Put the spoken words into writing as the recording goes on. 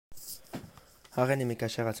הריני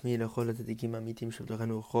מקשר עצמי לכל הצדיקים האמיתים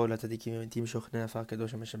שבתוכנו וכל הצדיקים האמיתים שוכני עפר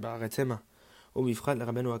קדוש המשך בארץ המה. ובפחד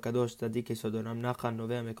לרבנו הקדוש צדיק יסוד עולם נחל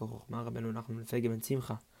נובע מכוח חוכמה רבנו נחמן מפגה בן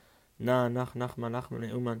שמחה. נחמן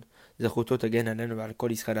נאומן זכותו תגן עלינו ועל כל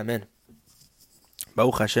ישראל אמן.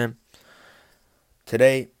 Baruch HaShem.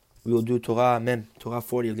 Today we will do Torah Mem, Torah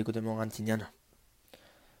 40 of Likutei Moharan Tinyana.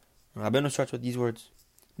 Rabeinu starts with these words: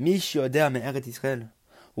 Mi she'odea me'eretz Yisrael,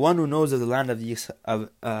 one who knows of the land of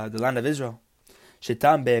Israel.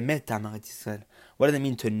 Shetam be'emet tam eretz Yisrael. What does it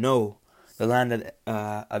mean to know the land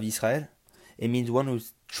of Israel? It means one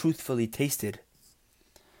who's truthfully tasted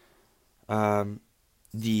the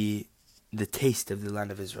taste of the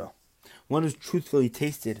land of Israel. One who's truthfully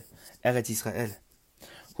tasted Eretz Yisrael.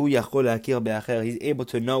 He's able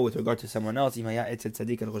to know with regard to someone else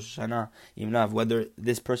whether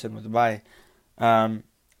this person was by a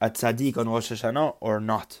Tzadik on Rosh Hashana or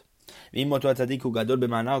not. And whether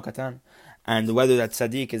that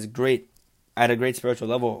Tzadik is great at a great spiritual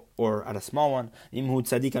level or at a small one. And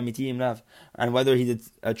whether he's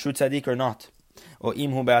a true Tzadik or not. Or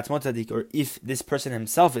if this person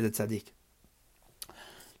himself is a Tzadik.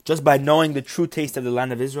 Just by knowing the true taste of the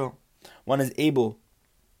land of Israel, one is able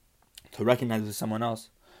to recognize with someone else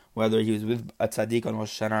whether he was with a tzaddik on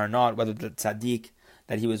Rosh Hashana or not, whether the tzaddik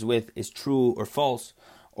that he was with is true or false,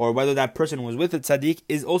 or whether that person who was with a tzaddik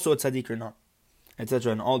is also a tzaddik or not,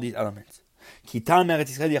 etc. And all these elements. Now Rabeinu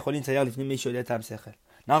is going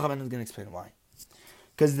to explain why.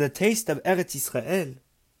 Because the taste of Eretz Yisrael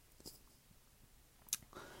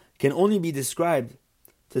can only be described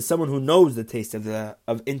to someone who knows the taste of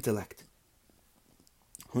intellect,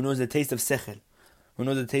 who knows the taste of sechel, who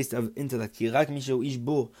knows the taste of intellect.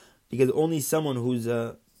 Because only someone who is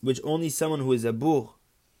a bur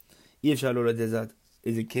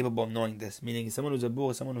is incapable of knowing this. Meaning, someone who's a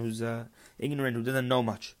bur is someone who's ignorant, who doesn't know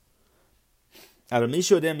much. But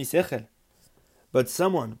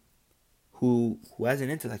someone who has an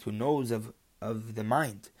intellect, who knows of the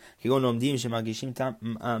mind. For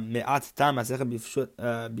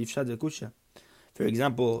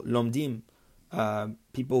example, lomdim,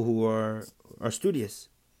 people who are studious,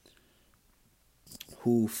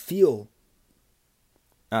 who feel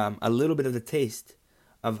a little bit of the taste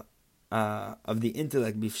of the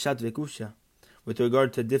intellect bifshat vekusha with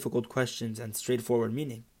regard to difficult questions and straightforward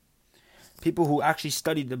meaning. People who actually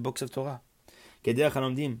study the books of Torah,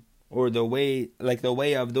 or the way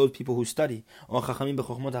of those people who study, or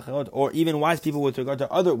even wise people with regard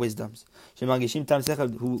to other wisdoms, who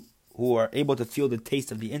are able to feel the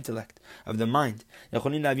taste of the intellect, of the mind.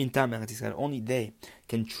 Only they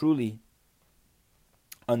can truly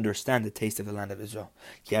understand the taste of the land of Israel.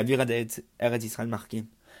 Because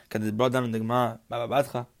it's brought down in the Gemara,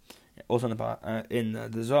 also in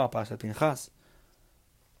the Zohar, Parashat Pinchas,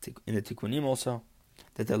 in the Tikkunim also,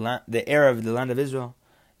 that the air of the land of Israel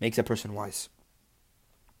makes a person wise.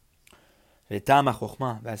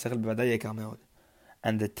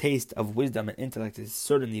 And the taste of wisdom and intellect is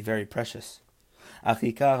certainly very precious. But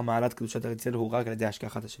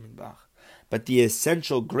the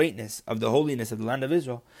essential greatness of the holiness of the land of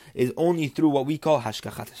Israel is only through what we call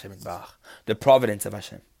Hashkachat Hashem Yitbarach, the providence of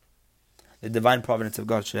Hashem, the divine providence of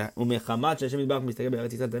God.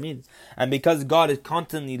 And because God is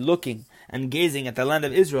constantly looking and gazing at the land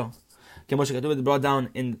of Israel, brought down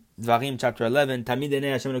in Dvarim chapter 11,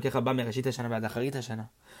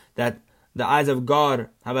 that the eyes of God,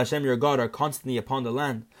 HaShem your God, are constantly upon the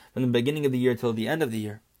land from the beginning of the year till the end of the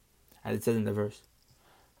year, as it says in the verse.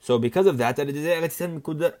 So because of that,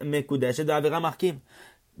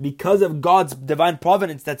 because of God's divine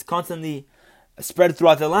providence that's constantly spread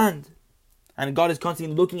throughout the land, and God is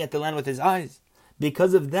constantly looking at the land with His eyes,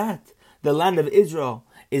 because of that, the land of Israel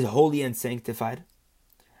is holy and sanctified,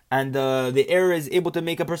 and the air is able to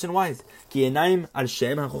make a person wise.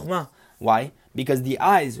 Why? Because the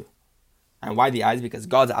eyes. And why the eyes? Because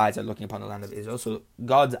God's eyes are looking upon the land of Israel. So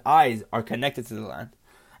God's eyes are connected to the land.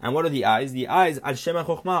 And what are the eyes? The eyes, al-shem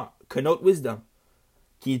ha-chokhmah, connote wisdom.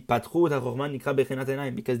 Because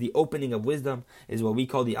the opening of wisdom is what we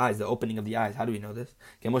call the eyes, the opening of the eyes. How do we know this?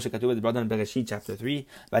 It's brought down in Bereshit chapter 3.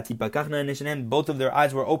 Both of their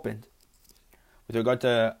eyes were opened. With regard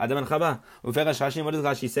to Adam and Chava. What does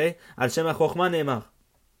Rashi say? Al-shem ha-chokhmah ne'emar.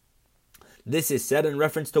 This is said in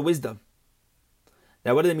reference to wisdom.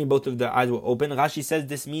 Now, what does it mean both of their eyes were open? Rashi says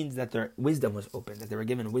this means that their wisdom was open, that they were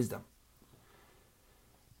given wisdom.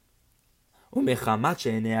 So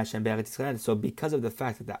because of the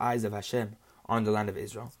fact that the eyes of Hashem are on the land of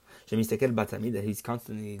Israel, that He's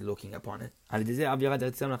constantly looking upon it,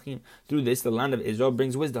 through this, the land of Israel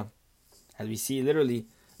brings wisdom. As we see literally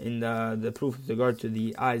in the proof with regard to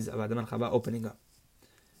the eyes of Adam and Chava opening up.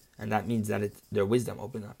 And that means that their wisdom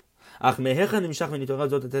opened up.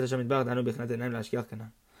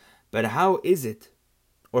 But how is it,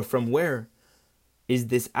 or from where is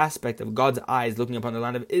this aspect of God's eyes looking upon the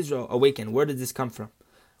land of Israel awakened? Where did this come from?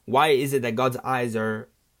 Why is it that God's eyes are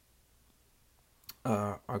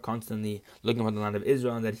constantly looking upon the land of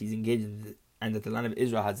Israel, and that He's engaged and that the land of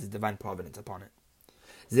Israel has His divine providence upon it?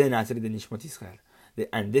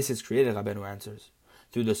 And this is created, Rabeinu answers,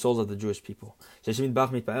 through the souls of the Jewish people.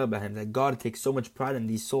 That God takes so much pride in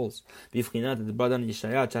these souls.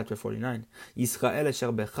 Yeshaya chapter 49. Yisrael,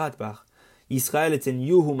 it's in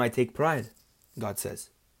you whom I take pride, God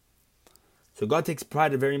says. So God takes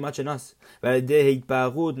pride very much in us. And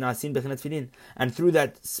through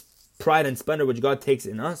that pride and splendor which God takes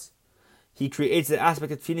in us, He creates the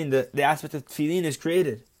aspect of tefillin. The aspect of tefillin is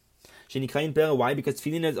created. Why? Because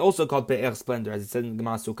tefillin is also called pe'er, splendor, as it says in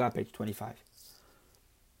Gemara Sukkah, page 25.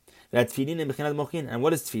 That tefillin and bechinat mochin. And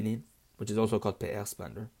what is tefillin? Which is also called pe'er,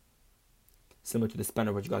 splendor, similar to the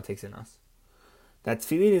splendor which God takes in us. That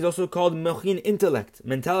tefillin is also called mochin, intellect,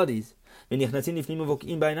 mentalities. And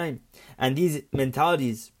these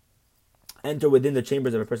mentalities enter within the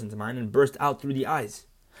chambers of a person's mind and burst out through the eyes.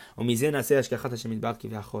 And it's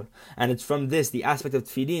from this, the aspect of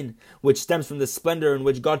tefillin, which stems from the splendor in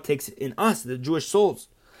which God takes in us, the Jewish souls.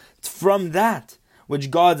 It's from that which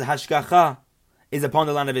God's hashgacha is upon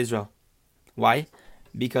the land of Israel. Why?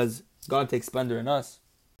 Because God takes splendor in us.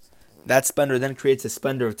 That splendor then creates a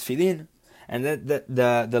splendor of tefillin, and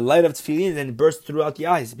the light of tefillin then bursts throughout the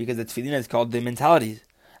eyes, because the tefillin is called the mentalities.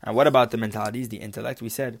 And what about the mentalities, the intellect? We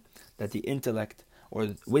said that the intellect,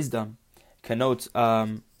 or wisdom, connotes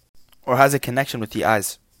or has a connection with the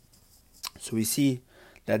eyes. So we see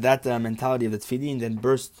that mentality of the tefillin then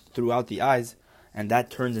bursts throughout the eyes, and that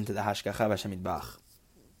turns into the hashgacha of HaShem Yitbarach.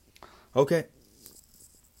 Okay.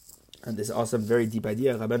 And this awesome, very deep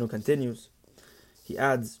idea, Rabeinu continues. He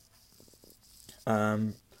adds, as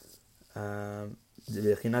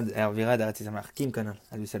we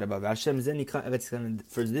said above,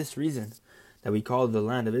 for this reason that we call the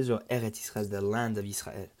land of Israel Eretz Yisrael, the land of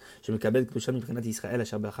Israel. Because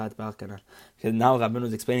now Rabeinu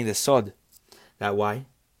is explaining the sod, that why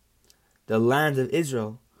the land of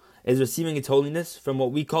Israel is receiving its holiness from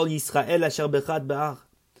what we call Yisrael Asher Bechat Ba'ar.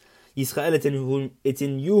 Yisrael, it's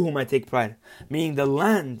in you whom I take pride. Meaning the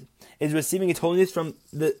land is receiving its holiness from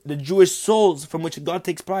the Jewish souls from which God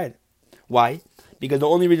takes pride. Why? Because the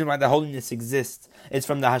only reason why the holiness exists is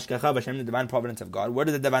from the hashgacha of HaShem, the divine providence of God. Where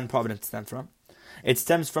does the divine providence stem from? It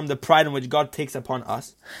stems from the pride in which God takes upon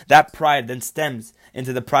us. That pride then stems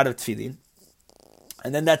into the pride of tefillin.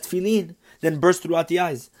 And then that tefillin then bursts throughout the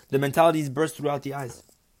eyes. The mentalities burst throughout the eyes.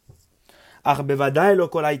 And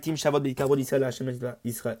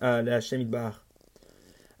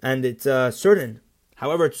it's certain,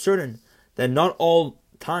 however, it's certain that not all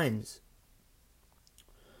times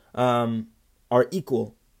are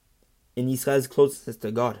equal in Yisrael's closeness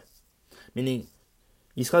to God. Meaning,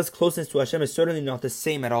 Yisrael's closeness to Hashem is certainly not the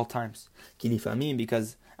same at all times.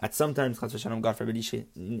 Because at some times, God forbid,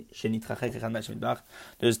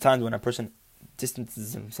 there's times when a person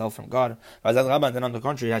distances himself from God. And then on the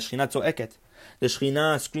contrary, the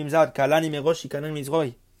Shekhinah screams out, Kalani meroshi, kalani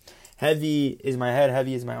mizroi. Heavy is my head,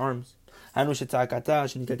 heavy is my arms.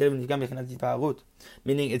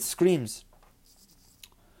 Meaning it screams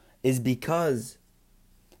is because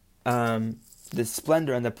the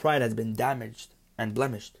splendor and the pride has been damaged and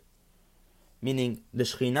blemished. Meaning the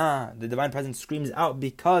Shekhinah, the divine presence, screams out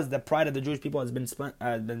because the pride of the Jewish people has been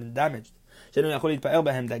damaged.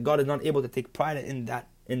 That God is not able to take pride in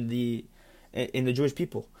the Jewish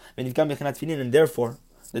people. And therefore,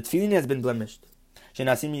 the tefillin has been blemished.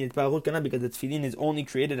 Because the tefillin is only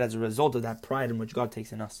created as a result of that pride in which God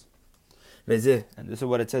takes in us. And this is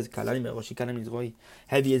what it says.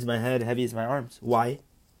 Heavy is my head, heavy is my arms. Why?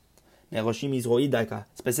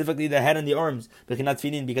 Specifically the head and the arms. Because the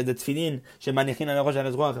tefillin,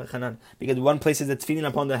 because one places the tefillin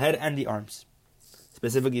upon the head and the arms.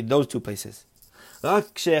 Specifically those two places.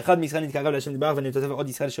 It's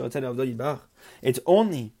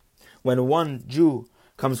only when one Jew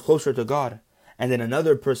comes closer to God, and then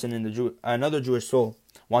another person in another Jewish soul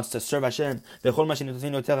wants to serve Hashem, and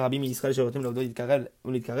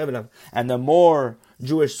the more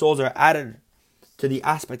Jewish souls are added to the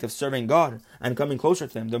aspect of serving God and coming closer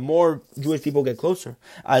to Him, the more Jewish people get closer.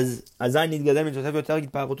 Then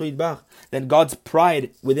God's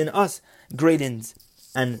pride within us greatens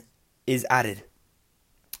and is added.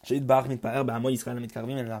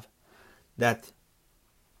 That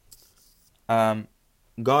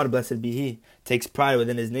God, blessed be He, takes pride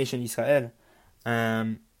within His nation Israel,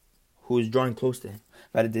 who is drawing close to Him.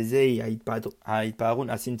 And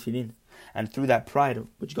through that pride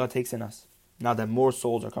which God takes in us, now that more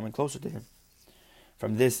souls are coming closer to Him.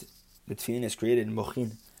 From this, the tefillin is created in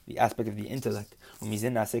mochin, the aspect of the intellect. And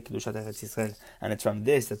it's from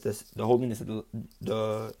this that the holiness of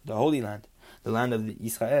the Holy Land, the land of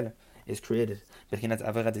Israel, is created. As we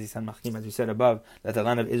said above, that the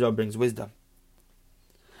land of Israel brings wisdom.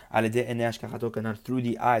 Through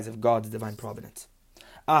the eyes of God's divine providence.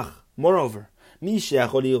 Moreover, one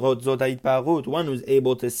who's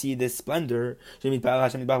able to see this splendor in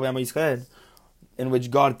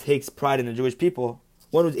which God takes pride in the Jewish people,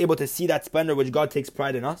 one who's able to see that splendor which God takes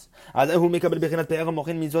pride in us,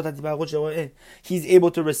 he's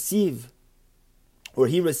able to receive, or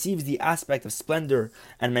he receives the aspect of splendor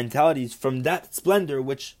and mentalities from that splendor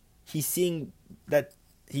which he's seeing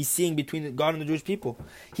between God and the Jewish people.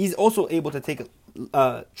 He's also able to take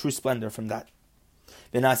true splendor from that.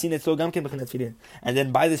 And then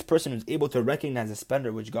by this person who's able to recognize the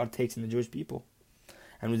splendor which God takes in the Jewish people,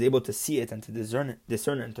 and who's able to see it and to discern it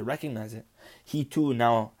and to recognize it, he too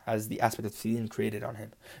now has the aspect of tefillin created on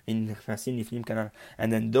him. And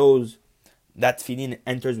then that tefillin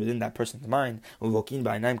enters within that person's mind,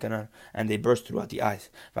 and they burst throughout the eyes.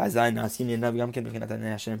 And then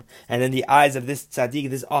the eyes of this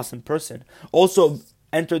Tzadik, this awesome person, also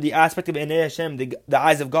enter the aspect of HASHEM, the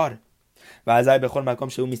eyes of God.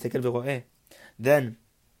 Then,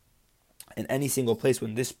 in any single place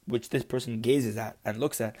which this person gazes at and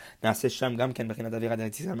looks at,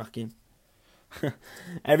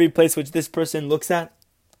 every place which this person looks at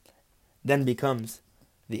then becomes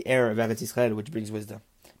the air of Eretz Yisrael, which brings wisdom.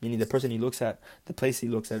 Meaning the person he looks at, the place he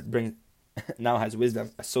looks at, now has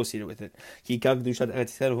wisdom associated with it. Because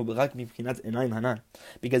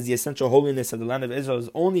the essential holiness of the land of Israel is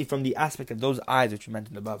only from the aspect of those eyes which we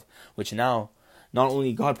mentioned above, which now not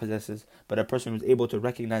only God possesses, but a person who is able to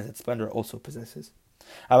recognize that splendor also possesses.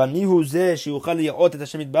 But who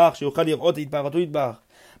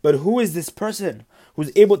is this person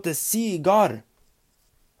who's able to see God?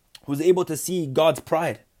 Who's able to see God's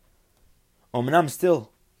pride?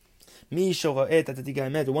 Still,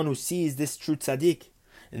 the one who sees this true tzaddik,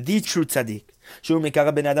 the true tzaddik,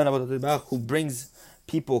 who brings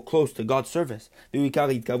people close to God's service.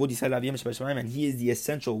 And he is the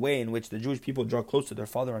essential way in which the Jewish people draw close to their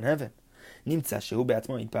Father in heaven.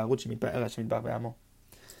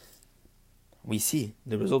 We see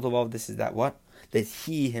the result of all of this is that what? That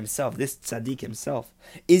he himself, this tzaddik himself,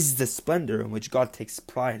 is the splendor in which God takes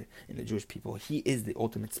pride in the Jewish people. He is the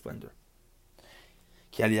ultimate splendor.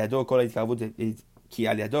 Because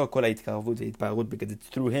it's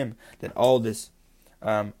through him that all this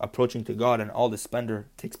approaching to God and all the splendor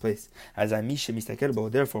takes place.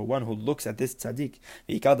 Therefore, one who looks at this tzaddik,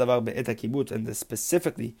 and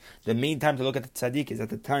specifically the main time to look at the tzaddik is at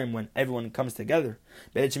the time when everyone comes together.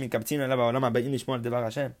 At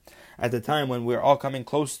the time when we're all coming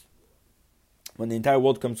close, when the entire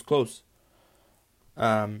world comes close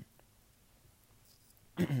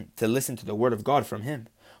to listen to the word of God from him.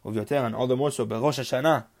 And all the more so, Rosh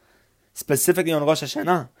Hashana, specifically on Rosh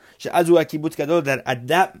Hashana, that at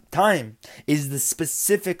that time is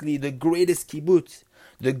specifically the greatest kibbutz,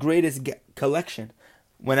 the greatest collection,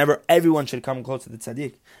 whenever everyone should come close to the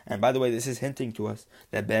tzaddik. And by the way, this is hinting to us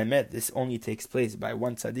that Be'emet, this only takes place by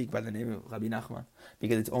one tzaddik by the name of Rabbi Nachman,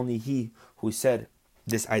 because it's only he who said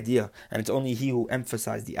this idea, and it's only he who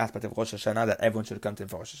emphasized the aspect of Rosh Hashana that everyone should come to him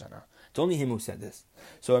for Rosh Hashana. It's only him who said this.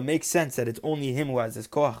 So it makes sense that it's only him who has this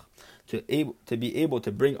koach to be able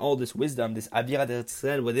to bring all this wisdom, this Avira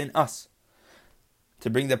D'Eretz within us, to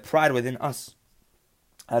bring the pride within us,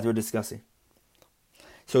 as we're discussing.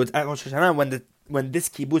 So it's at Rosh Hashana when this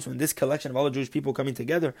kibbutz, when this collection of all the Jewish people coming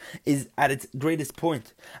together is at its greatest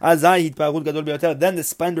point. Then the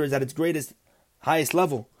splendor is at its highest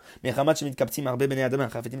level. Because of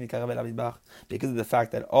the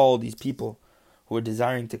fact that all these people who are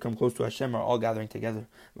desiring to come close to HaShem are all gathering together.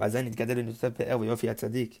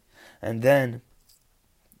 And then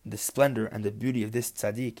the splendor and the beauty of this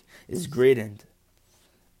tzaddik is greatened.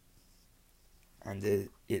 And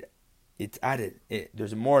it's added.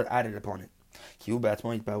 There's more added upon it.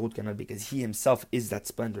 Because he himself is that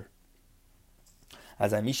splendor.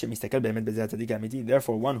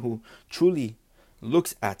 Therefore, one who truly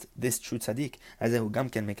looks at this true tzaddik,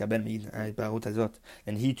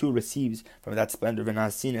 and he too receives from that splendor. And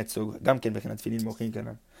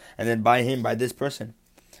then by him, by this person,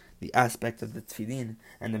 the aspect of the tefillin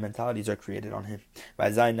and the mentalities are created on him.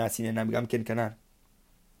 And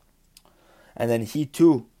then he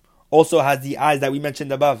too also has the eyes that we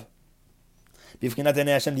mentioned above. B'fchinat Einei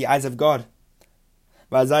Hashem, the eyes of God.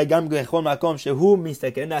 Then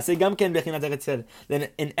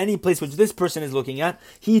in any place which this person is looking at,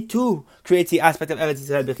 he too creates the aspect of Eretz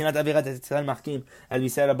Yisrael. As we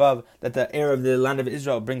said above, that the air of the land of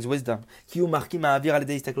Israel brings wisdom.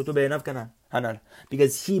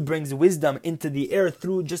 Because he brings wisdom into the air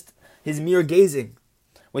through just his mere gazing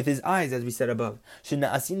with his eyes, as we said above.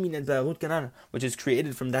 Which is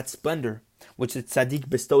created from that splendor which the Tzadik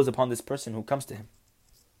bestows upon this person who comes to him.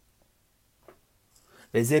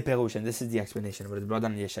 And this is the explanation of what is brought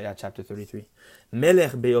down in Yeshaya chapter 33.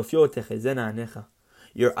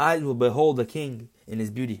 Your eyes will behold the king in his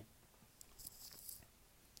beauty.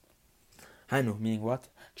 Meaning what?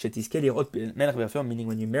 Meaning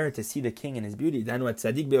when you merit to see the king in his beauty. Meaning the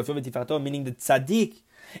tzaddik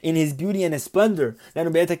in his beauty and his splendor.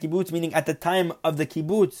 Meaning at the time of the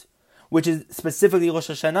kibbutz, which is specifically Rosh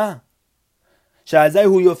Hashana.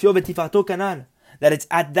 That it's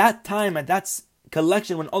at that time, at that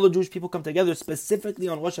collection, when all the Jewish people come together, specifically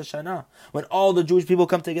on Rosh Hashana, when all the Jewish people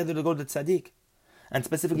come together to go to Tzadik. And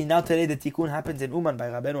specifically now today the tikkun happens in Uman by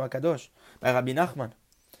Rabeinu HaKadosh, by Rabbi Nachman.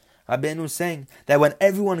 Rabeinu is saying that when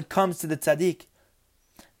everyone comes to the Tzadik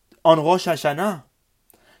on Rosh Hashana,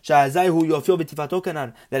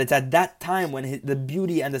 that it's at that time when the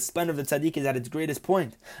beauty and the splendor of the Tzadik is at its greatest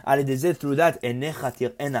point. Through that,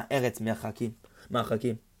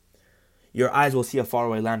 your eyes will see a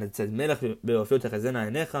faraway land. It says, your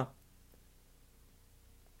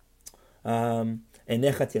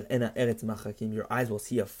eyes will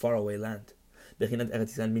see a faraway land.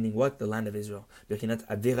 Meaning what? The land of Israel. Meaning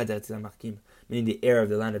the air of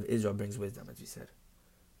the land of Israel brings wisdom, as we said.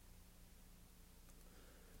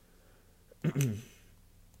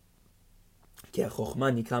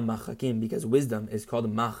 Because wisdom is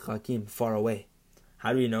called machakim, far away.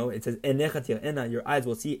 How do you know? It says, your eyes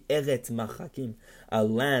will see eret machakim, a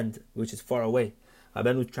land which is far away.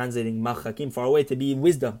 Rabeinu translating machakim, far away, to be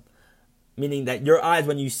wisdom. Meaning that your eyes,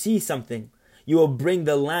 when you see something, you will bring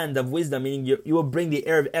the land of wisdom, meaning you will bring the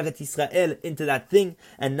air of Eretz Yisrael into that thing,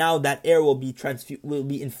 and now that air will be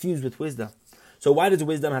infused with wisdom. So why does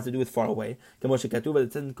wisdom have to do with far away? I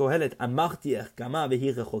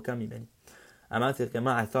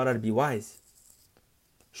thought I'd be wise.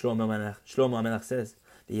 Shlomo HaMelech says,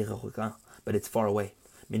 but it's far away,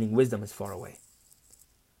 meaning wisdom is far away.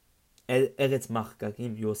 Eretz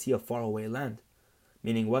Machkakim, you will see a far away land,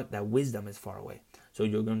 meaning what? That wisdom is far away. So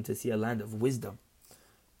you're going to see a land of wisdom.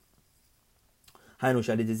 Meaning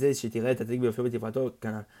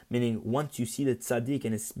once you see the tzaddik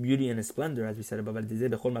and his beauty and his splendor, as we said above,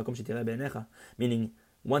 meaning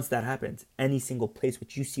once that happens, any single place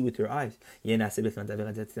which you see with your eyes,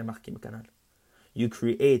 you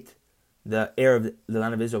create the air of the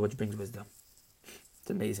land of Israel, which brings wisdom.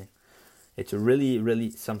 It's amazing. It's really,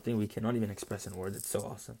 really something we cannot even express in words. It's so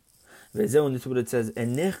awesome. This is what it says.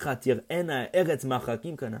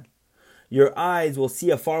 Your eyes will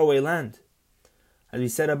see a faraway land. As we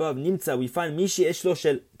said above, we find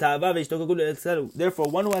therefore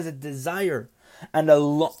one who has a desire and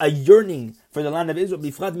a yearning for the land of Israel,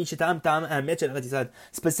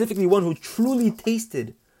 specifically one who truly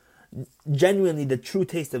tasted genuinely the true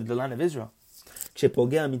taste of the land of Israel.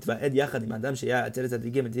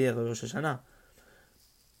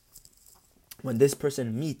 When this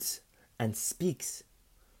person meets and speaks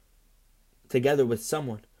together with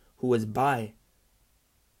someone who was by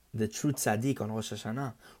the true tzaddik on Rosh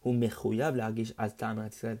Hashana, who mechuyav lagish as ta'am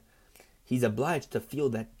Yisrael, he's obliged to feel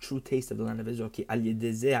that true taste of the land of Israel.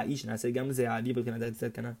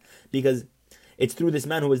 Because it's through this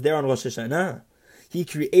man who was there on Rosh Hashana, he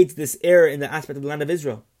creates this air in the aspect of the land of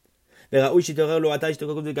Israel. And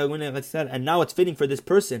now it's fitting for this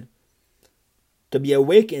person to be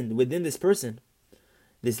awakened within this person,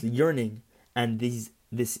 this yearning and this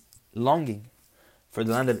longing for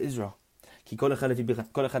the land of Israel. Each and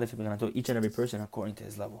every person according to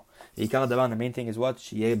his level. The main thing is what?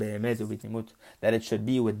 That it should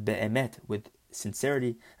be with be'emet, with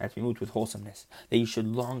sincerity, and with wholesomeness. That you should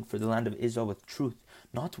long for the land of Israel with truth,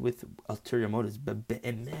 not with ulterior motives, but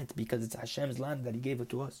be'emet, because it's Hashem's land that He gave it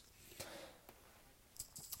to us.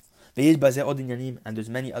 And there's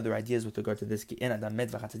many other ideas with regard to this. Because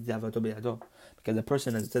a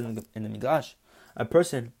person, as it says in the Midrash, a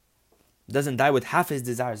person doesn't die with half his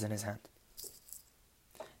desires in his hand.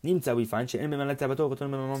 We find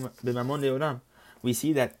we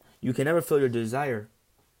see that you can never fill your desire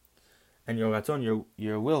and your ratzon,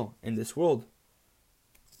 your will in this world,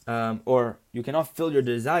 or you cannot fill your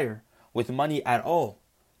desire with money at all.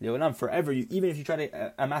 Forever, even if you try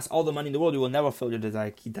to amass all the money in the world, you will never fill your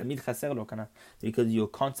desire. Because you'll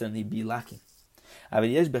constantly be lacking. But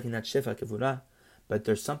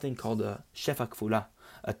there's something called a shefa kfula,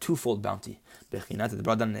 a twofold bounty.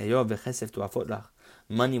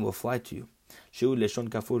 Money will fly to you.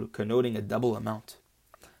 Connoting a double amount.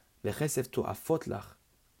 This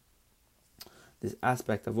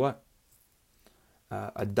aspect of what?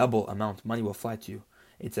 A double amount. Money will fly to you.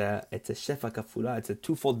 It's a shefa kafula. It's a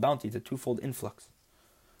twofold bounty. It's a twofold influx.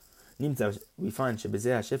 We find with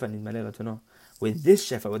this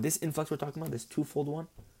shefa, with this influx we're talking about, this twofold one,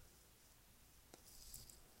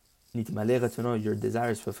 your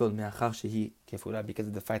desire is fulfilled because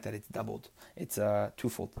of the fact that it's doubled. It's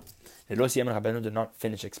twofold. Rabeinu did not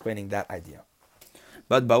finish explaining that idea.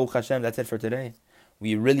 But Baruch Hashem, that's it for today.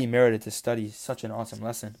 We really merited to study such an awesome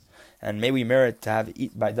lesson, and may we merit to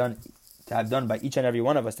have done by each and every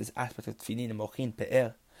one of us this aspect of tefillin, mochin,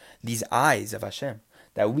 pe'er, these eyes of Hashem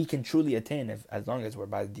that we can truly attain as long as we're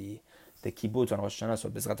by the kibbutz on Rosh Hashana. So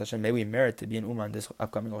Bezrat Hashem, may we merit to be in Ummah on this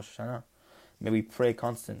upcoming Rosh Hashana. May we pray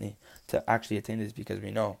constantly to actually attain this, because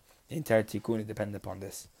we know the entire tikkun is dependent upon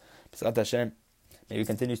this. Bezrat Hashem, may we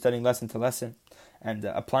continue studying lesson to lesson and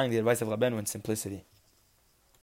applying the advice of Rabeinu in simplicity.